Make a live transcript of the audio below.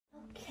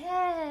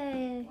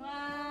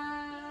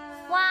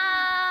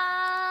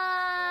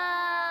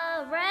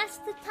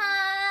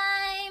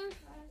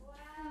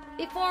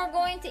before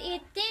going to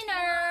eat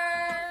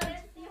dinner.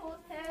 Fancy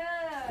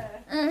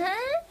hotel.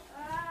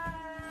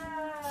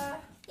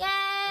 Yay!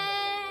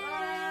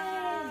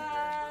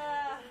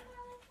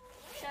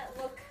 That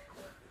look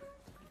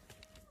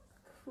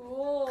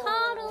cool.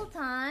 Cuddle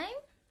time.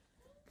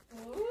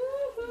 Ooh.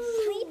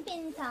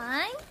 Sleeping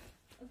time.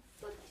 It's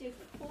such a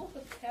cool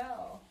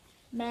hotel.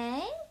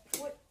 May?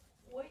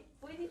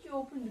 Why did you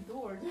open the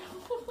door?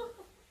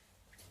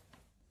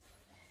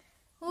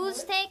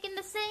 Who's taking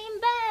the same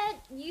bed?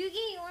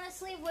 Yugi, you want to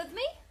sleep with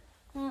me?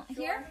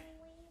 Here?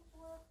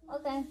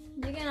 Okay.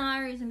 Yugi and I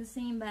are using the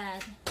same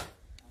bed.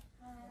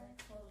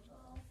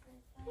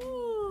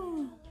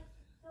 Ooh.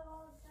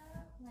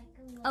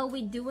 Oh,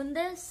 we doing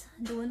this?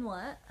 Doing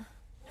what?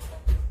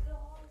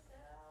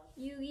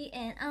 Yugi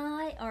and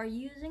I are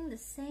using the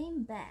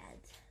same bed.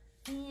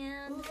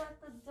 And... Who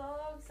let the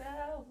dogs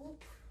out?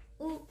 Whoop.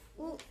 Ooh,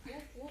 ooh.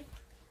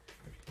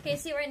 Okay,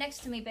 sit right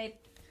next to me, babe.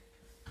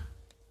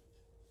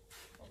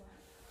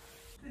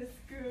 This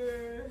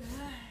good.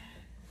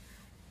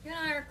 You and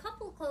I are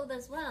couple clothes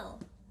as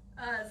well.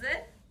 Is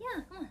it?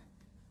 Yeah, come on.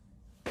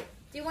 Do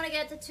you want to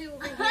get a tattoo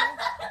over here?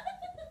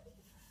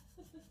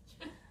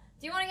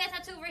 Do you want to get a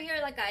tattoo over here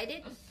like I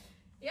did?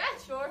 Yeah,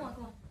 sure. Come on,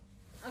 come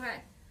on.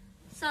 Okay.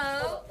 So...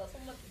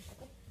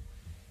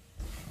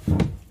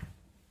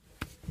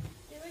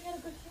 Did we get a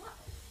good shot?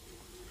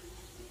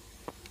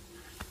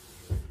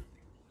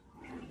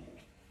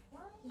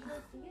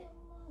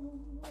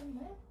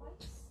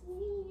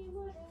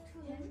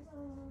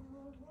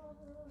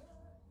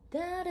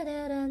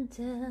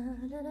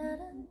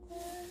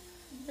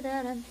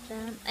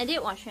 I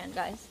did wash hand,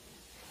 guys.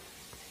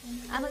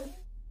 I'm a...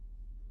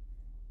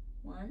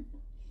 One.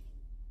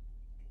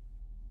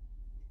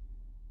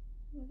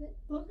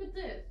 Look at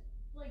this.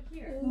 Like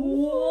here.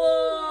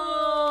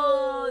 Whoa!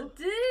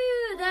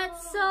 Dude,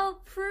 that's so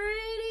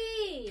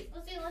pretty!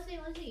 Let's see.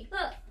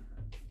 Look!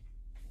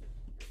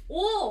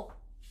 Whoa!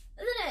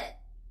 Isn't it?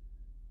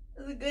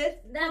 Is it good?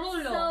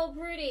 That's so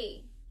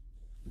pretty.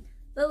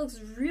 That looks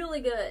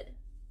really good.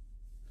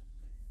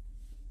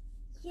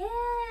 Yeah!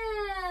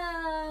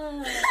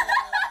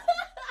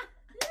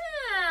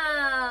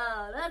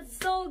 Yeah! That's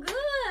so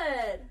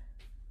good!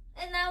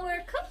 And now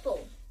we're a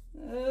couple.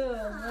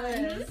 Oh,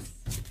 nice.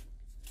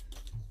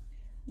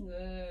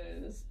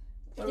 Nice.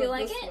 Do you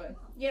like it? One?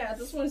 Yeah,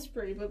 this one's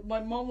pretty, but my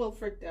mom will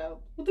freak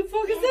out. What the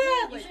fuck is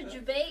that? You should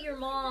debate your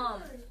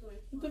mom.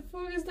 What the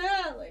fuck is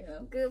that? Like,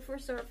 Good for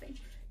surfing.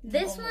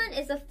 This Oh. one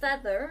is a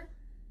feather.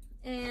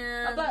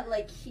 And how about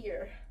like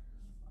here?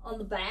 on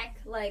the back,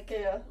 like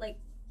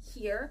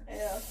here.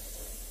 Yeah.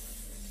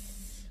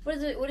 What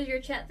does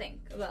your chat think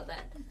about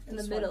that? In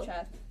This the middle. one,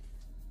 chat.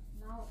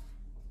 No.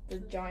 The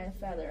giant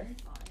feather.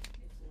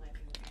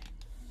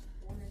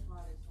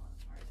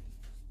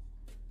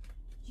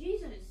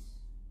 Jesus.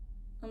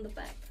 On the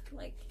back,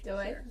 like Do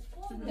I? here.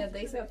 Yeah,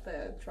 they have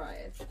to try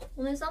it.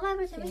 오늘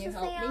서바이벌 Can you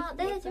help 재밌었어요. me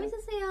네, with that?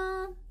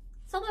 재밌었어요.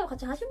 서바이벌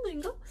같이 하신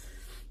분인가?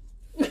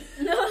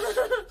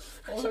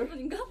 하신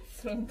분인가?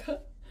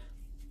 그런가?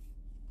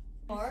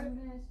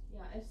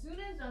 As soon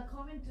as I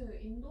come into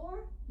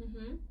indoor,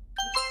 Mm-hmm. it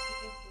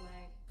gets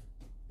lag.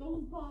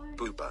 Don't buy.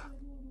 Booba.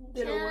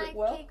 Did it work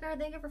well? Caker,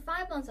 thank you for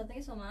 5 months. Thank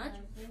you so much.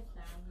 I'm both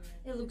down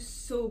here. It looks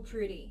so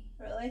pretty.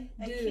 Really?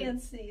 I Dude.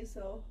 can't see,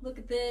 so. Look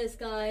at this,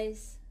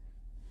 guys.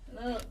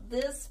 No,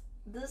 this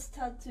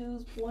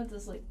tattoo's point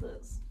is like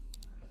this.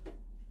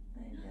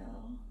 I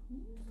know.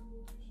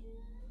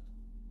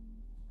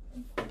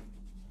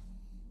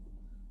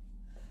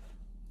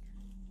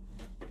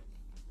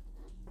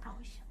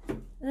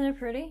 Isn't it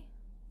pretty?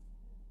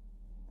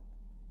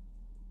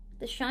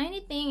 The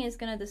shiny thing is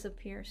gonna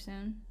disappear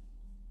soon.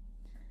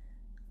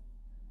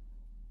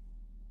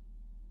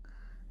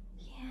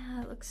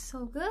 Yeah, it looks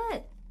so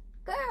good.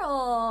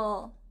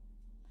 Girl!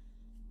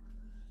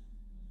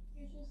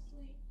 You're just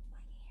sleep.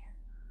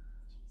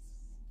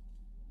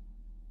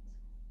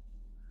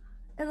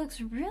 It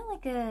looks really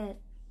good.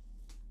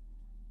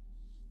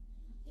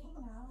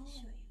 I'll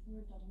show you.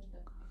 We're done with the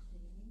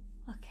saving.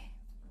 Okay.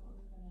 What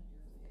we're gonna do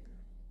is.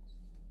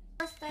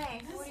 First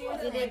day.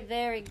 You did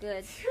very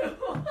good.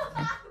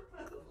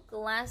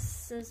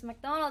 Glasses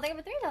McDonald. Thank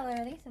you for $3.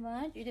 Thank you so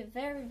much. You did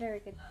very, very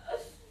good.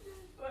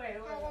 Wait.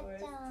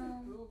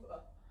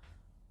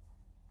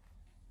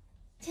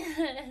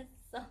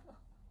 So,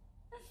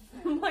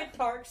 My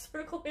dark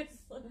circle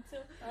is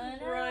until I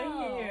know. right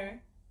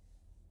here.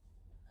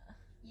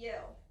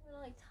 Yo. I'm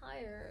like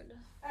tired.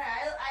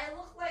 I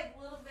look like a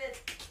little bit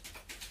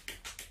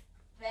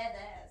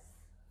badass.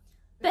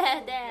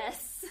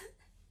 Badass.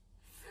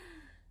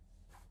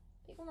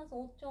 피곤해서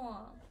옷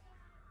좋아.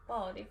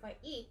 But if I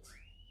eat,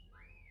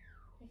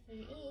 If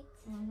you eat,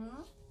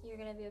 mm-hmm. you're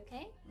gonna be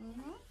okay?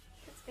 Mm-hmm.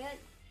 That's good.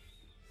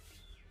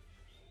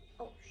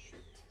 Oh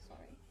shoot,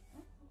 sorry.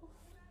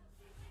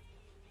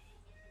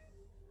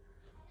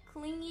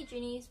 Clingy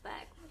Jinny's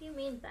back. What do you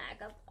mean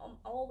back? I'm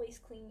always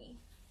clingy.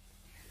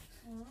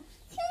 Mm-hmm. Come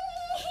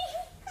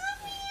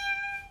here!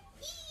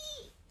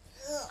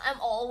 I'm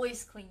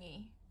always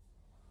clingy.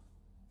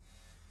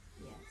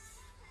 Yes.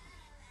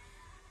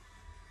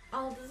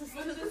 Oh, this is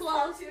Which too is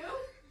close. tattoo?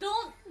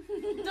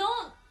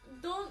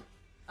 Don't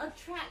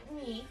attract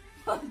me.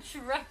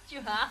 Attract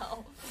you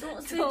how?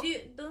 Don't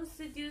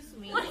seduce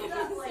me. What do you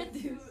That's mean like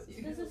seduce too-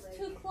 you? This is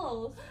too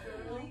close.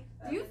 Girly.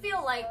 Do you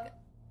feel like?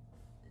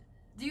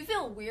 Do you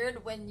feel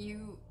weird when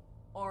you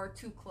are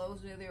too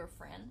close with your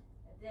friend?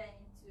 And then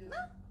into.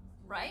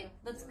 Right?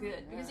 That's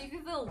good because if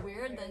you feel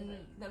weird,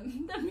 then that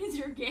means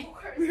you're gay. Of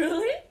course.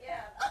 Really?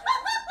 Yeah.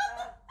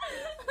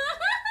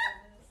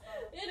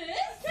 It is.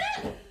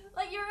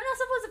 Like you're not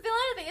supposed to feel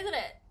anything, isn't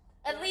it?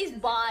 At Yeah, least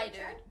it's bi, like that.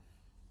 dude.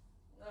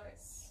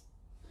 Nice.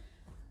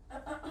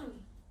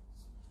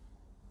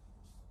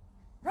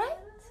 Right?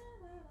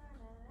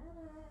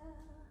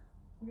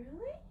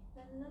 Really?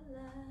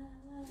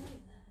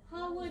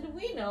 How would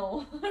we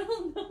know? I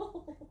don't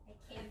know. I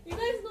can't. You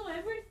guys know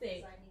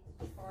everything. I need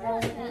to be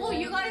far. Oh,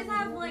 you guys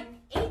have like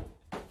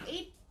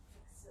eight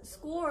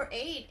score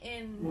 8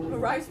 in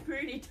Rice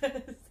Purity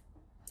test.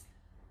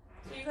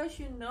 So you guys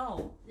should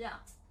know. Yeah.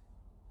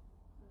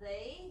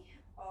 They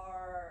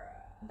are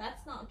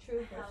That's not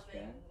true, having.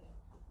 Christian.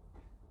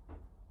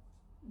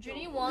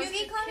 Jinny wants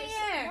Yugi, to come kiss.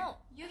 here. No,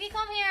 Yugi,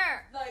 come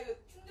here. 나 이거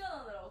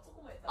충전하느라고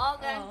조금만 있다.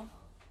 Okay. Oh.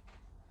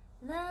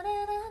 La,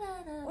 da, da,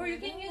 da, da, Or you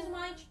da, can da, use da.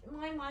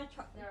 They're having my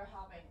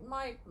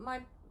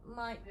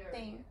Very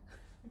thing.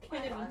 I good.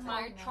 can't even talk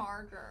My now.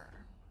 charger.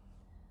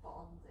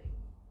 bonding.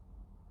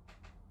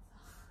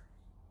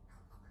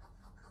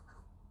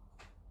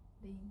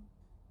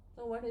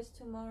 So what is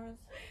tomorrow's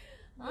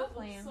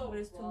plan? What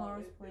is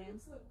tomorrow's plan?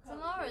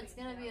 Tomorrow it's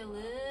gonna be a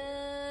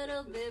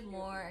little bit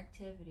more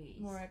activities.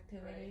 More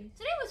activities.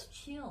 Today was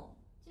chill.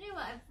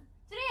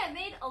 Today I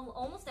made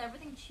almost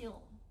everything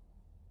chill.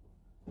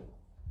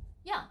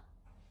 Yeah,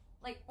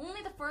 like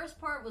only the first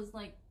part was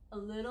like a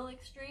little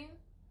extreme,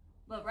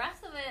 but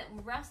rest of it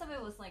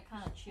was like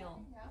kind of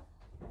chill. Yeah.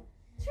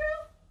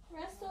 True.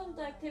 Rest of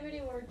the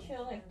activity were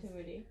chill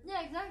activity.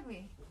 Yeah,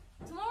 exactly.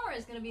 Tomorrow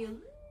is gonna be a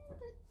little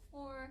bit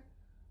more.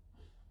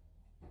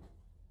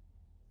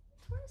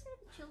 Tomorrow's gonna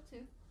be chill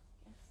too.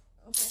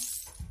 Okay.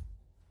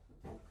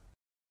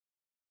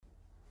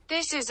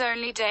 This is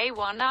only day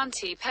 1,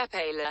 Auntie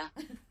Pepela.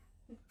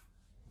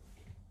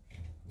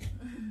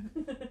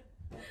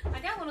 I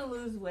kind of want to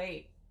lose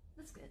weight.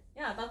 That's good.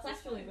 Yeah, that's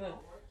actually good.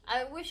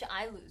 I wish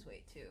I lose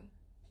weight too.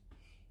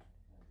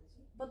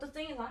 But the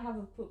thing is, I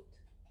haven't pooped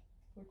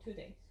for 2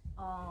 days.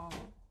 Oh.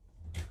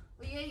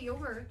 Well, you ate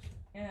yogurt.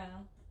 Yeah.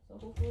 So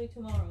hopefully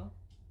tomorrow.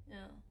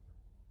 Yeah.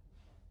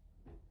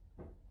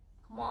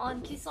 Come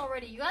on, kiss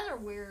already. You guys are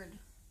weird.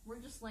 We're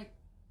just like.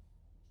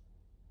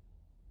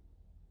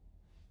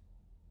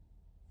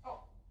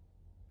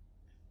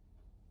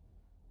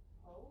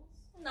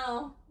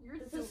 No, You're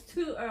this so. is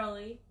too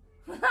early.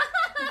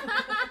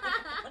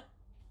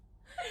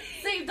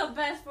 Save the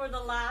best for the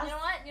last. You know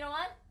what? You know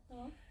what?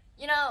 Huh?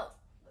 You know,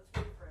 Let's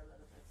wait for a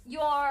little bit.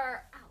 you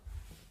are. Ow.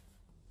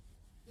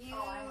 You.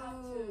 Oh, I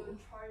have to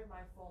charge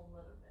my phone a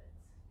little bit.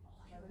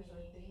 you're There's a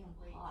really thing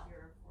wait hot.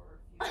 here for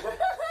a few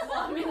Well,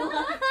 I mean,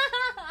 like,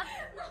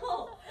 no,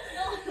 no.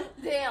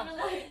 Damn. I mean,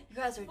 like, You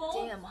guys are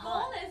phone, damn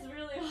hot. Phone is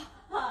really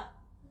hot.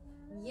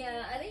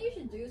 Yeah, I think you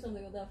should do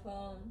something with that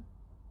phone.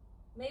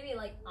 Maybe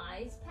like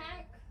ice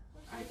pack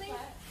or something.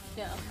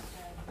 Yeah.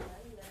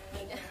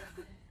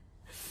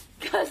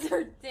 You guys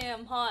are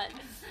damn hot.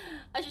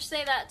 I should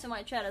say that to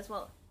my chat as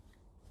well.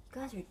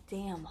 You guys are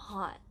damn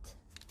hot.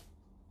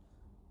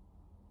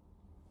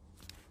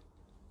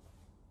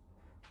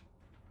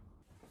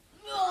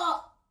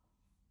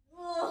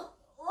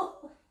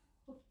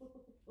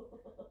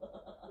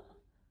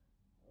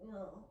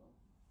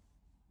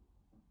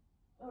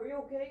 Are you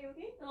okay,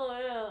 Yuki? Oh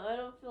yeah, I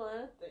don't feel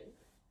anything.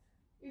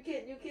 You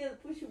can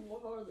push it more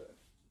harder.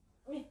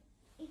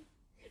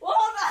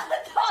 Oh,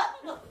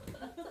 no!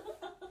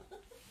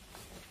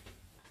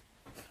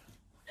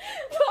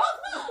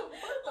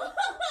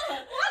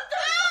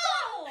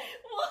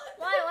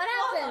 Why? What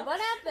happened? What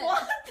happened?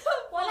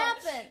 What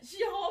happened? She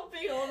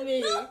humping on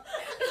me. Oh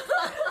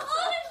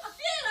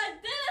shit! I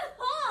didn't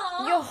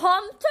hump. You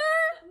humped her?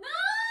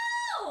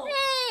 No.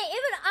 Hey,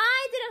 even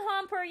I didn't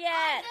hump her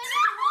yet.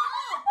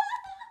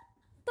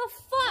 The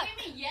fuck? What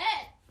do you mean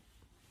yet?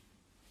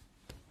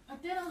 I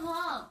didn't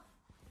hump.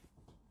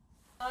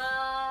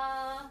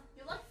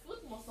 You like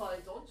foot massage,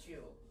 don't you?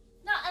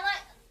 No, I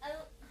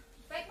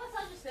back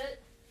massage is good.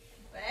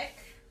 Back?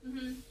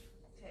 Mm-hmm.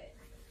 Okay.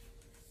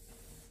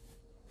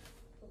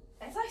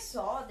 As I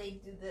saw, they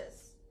do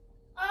this.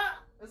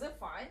 Is it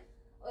fine?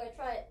 Okay,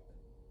 try it.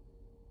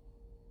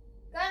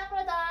 God, I'm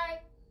gonna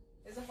die.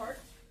 Is it hard?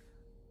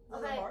 Is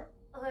Okay. it hard?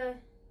 Okay,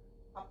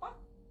 Papa?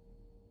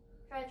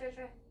 try.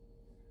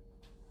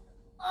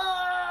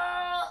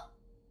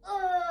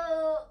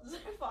 Is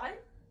it fine?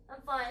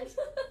 I'm fine.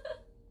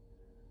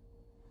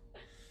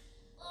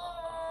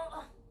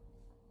 Oh.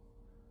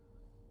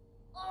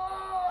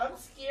 I'm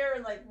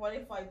scared, like, what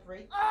if I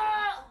break?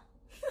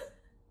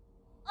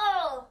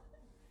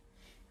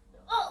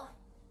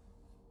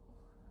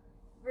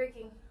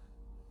 Breaking.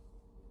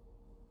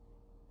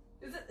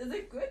 Is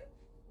it good?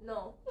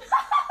 No.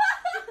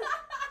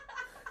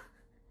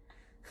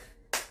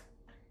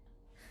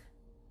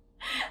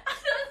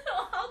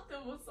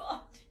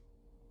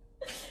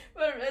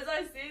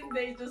 guys in,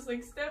 they just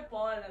like step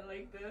on and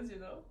like this, you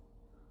know?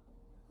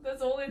 That's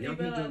the only thing Yuggy,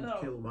 that I don't know.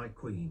 kill my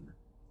queen.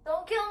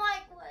 Don't kill my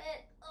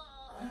queen.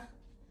 Ugh.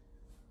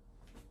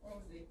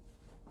 Rosie.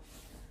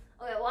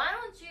 Okay, why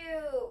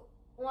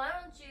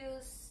don't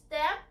you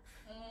step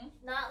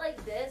not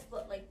like this,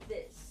 but like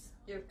this?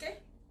 You okay?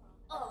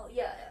 Oh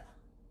yeah, yeah.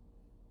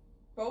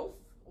 Both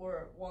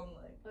or one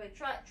leg? Okay,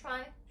 try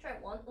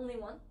one, only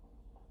one.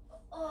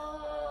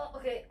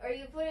 Okay, are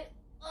you putting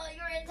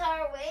your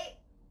entire weight?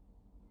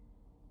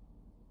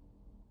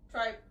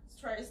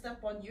 Try to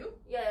step on you?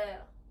 Yeah, yeah,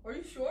 yeah. Are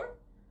you sure?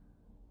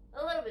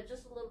 A little bit,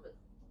 just a little bit.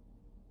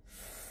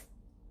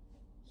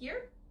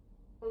 Here?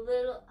 A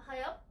little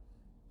high up.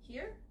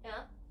 Here?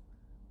 Yeah.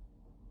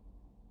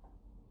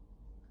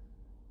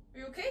 Are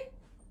you okay?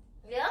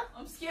 Yeah.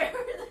 I'm scared.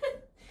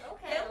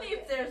 Okay. Tell me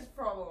if there's a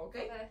problem,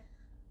 okay? Okay.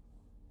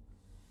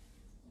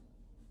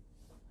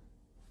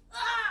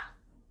 Ah!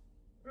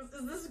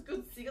 Is this a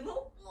good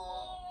signal?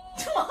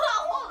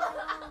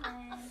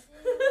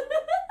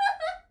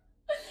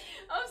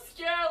 I'm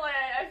scared, like,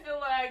 I feel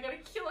like I'm gonna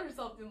kill or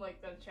something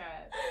like that,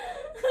 Chad.